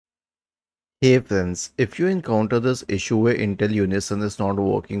Hey friends, if you encounter this issue where Intel Unison is not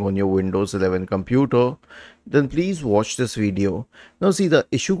working on your Windows 11 computer, then please watch this video. Now see, the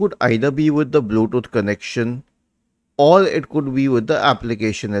issue could either be with the Bluetooth connection or it could be with the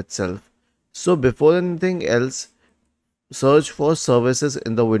application itself. So before anything else, search for services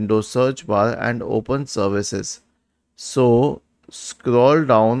in the Windows search bar and open services. So scroll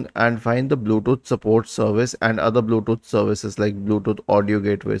down and find the Bluetooth support service and other Bluetooth services like Bluetooth audio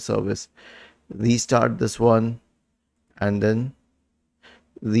gateway service. Restart this one and then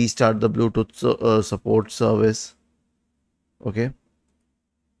restart the Bluetooth support service. Okay,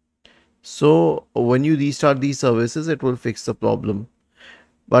 so when you restart these services, it will fix the problem.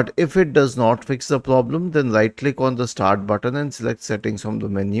 But if it does not fix the problem, then right click on the start button and select settings from the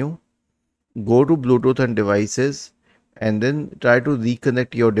menu. Go to Bluetooth and devices and then try to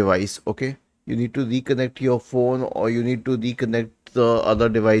reconnect your device. Okay, you need to reconnect your phone or you need to reconnect the other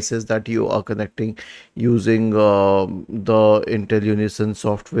devices that you are connecting using the Intel Unison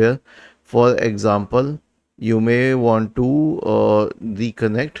software. For example, you may want to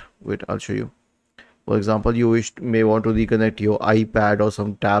reconnect. Wait, I'll show you. For example, may want to reconnect your iPad or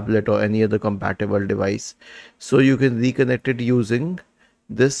some tablet or any other compatible device. So you can reconnect it using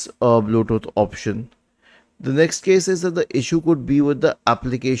this Bluetooth option. The next case is that the issue could be with the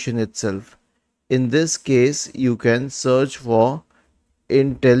application itself. In this case, you can search for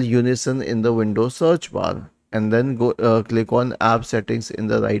Intel Unison in the Windows search bar and then go click on app settings in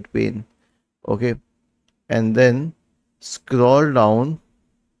the right pane. Okay, and then scroll down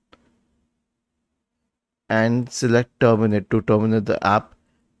and select terminate to terminate the app,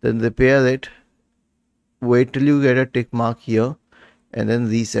 then repair it, wait till you get a tick mark here and then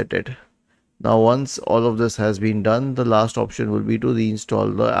reset it. Now once all of this has been done, the last option will be to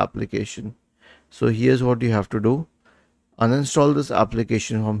reinstall the application. So here's what you have to do. Uninstall this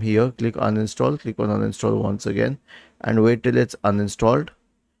application from here, click uninstall, click on uninstall once again and wait till it's uninstalled.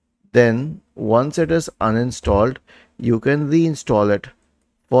 Then once it is uninstalled, you can reinstall it.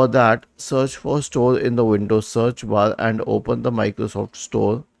 For that, search for store in the Windows search bar and open the Microsoft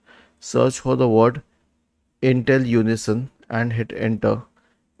Store. Search for the word Intel Unison and hit enter.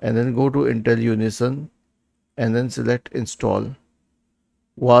 And then go to Intel Unison and then select install.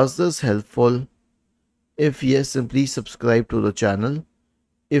 Was this helpful? If yes, then please subscribe to the channel.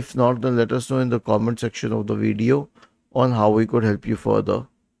 If not, then let us know in the comment section of the video on how we could help you further.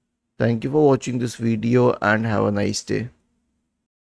 Thank you for watching this video and have a nice day.